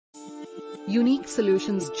Unique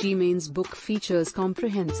Solutions JEE Mains book features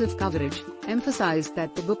comprehensive coverage, emphasized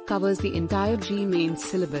that the book covers the entire JEE Mains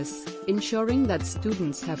syllabus, ensuring that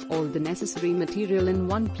students have all the necessary material in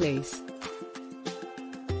one place.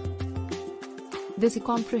 This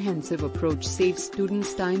comprehensive approach saves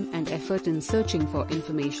students time and effort in searching for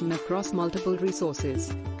information across multiple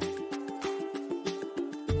resources.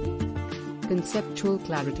 Conceptual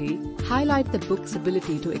clarity, highlight the book's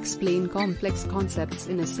ability to explain complex concepts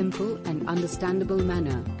in a simple and understandable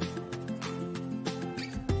manner.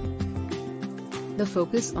 The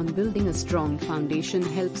focus on building a strong foundation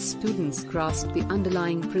helps students grasp the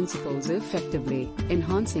underlying principles effectively,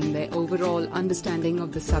 enhancing their overall understanding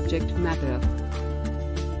of the subject matter.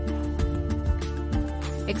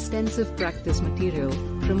 Extensive practice material,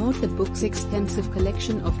 promote the book's extensive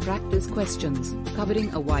collection of practice questions,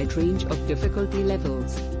 covering a wide range of difficulty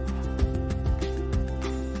levels.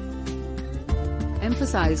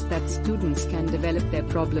 Emphasize that students can develop their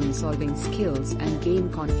problem-solving skills and gain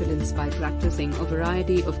confidence by practicing a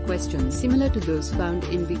variety of questions similar to those found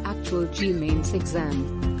in the actual JEE Mains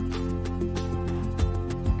exam.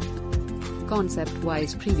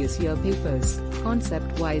 Concept-wise previous year papers,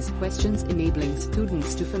 concept-wise questions enabling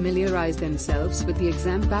students to familiarize themselves with the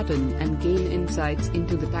exam pattern and gain insights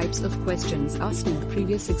into the types of questions asked in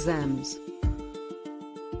previous exams.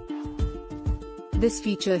 This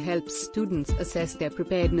feature helps students assess their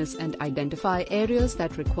preparedness and identify areas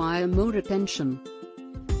that require more attention.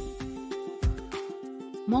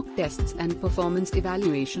 Mock tests and performance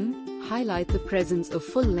evaluation, highlight the presence of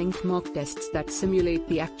full-length mock tests that simulate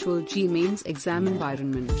the actual JEE Mains exam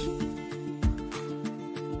environment.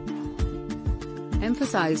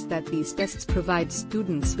 Emphasize that these tests provide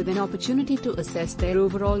students with an opportunity to assess their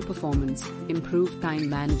overall performance, improve time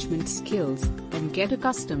management skills, and get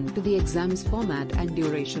accustomed to the exam's format and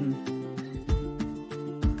duration.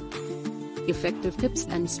 Effective tips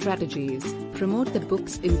and strategies, promote the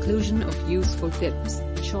book's inclusion of useful tips,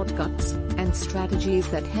 shortcuts, and strategies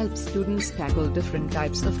that help students tackle different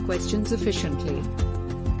types of questions efficiently.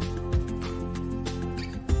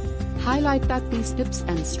 Highlight that these tips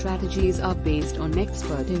and strategies are based on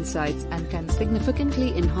expert insights and can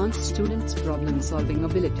significantly enhance students' problem-solving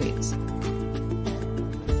abilities.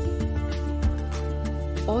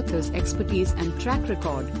 Author's expertise and track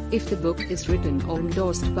record, if the book is written or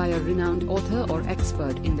endorsed by a renowned author or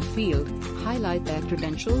expert in the field, highlight their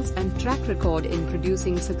credentials and track record in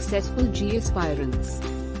producing successful JEE aspirants.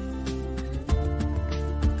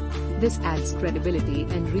 This adds credibility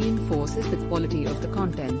and reinforces the quality of the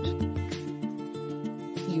content.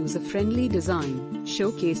 User-friendly design,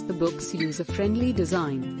 showcase the book's user-friendly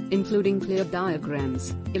design, including clear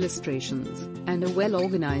diagrams, illustrations, and a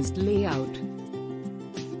well-organized layout.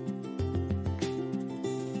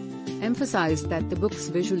 Emphasize that the book's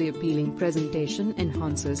visually appealing presentation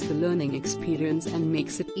enhances the learning experience and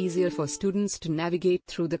makes it easier for students to navigate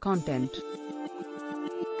through the content.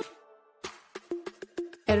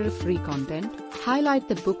 Error-free content, highlight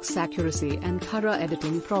the book's accuracy and thorough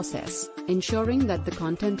editing process, ensuring that the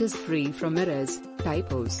content is free from errors,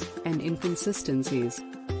 typos, and inconsistencies.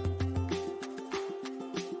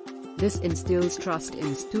 This instills trust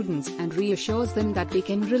in students and reassures them that they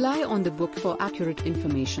can rely on the book for accurate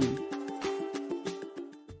information.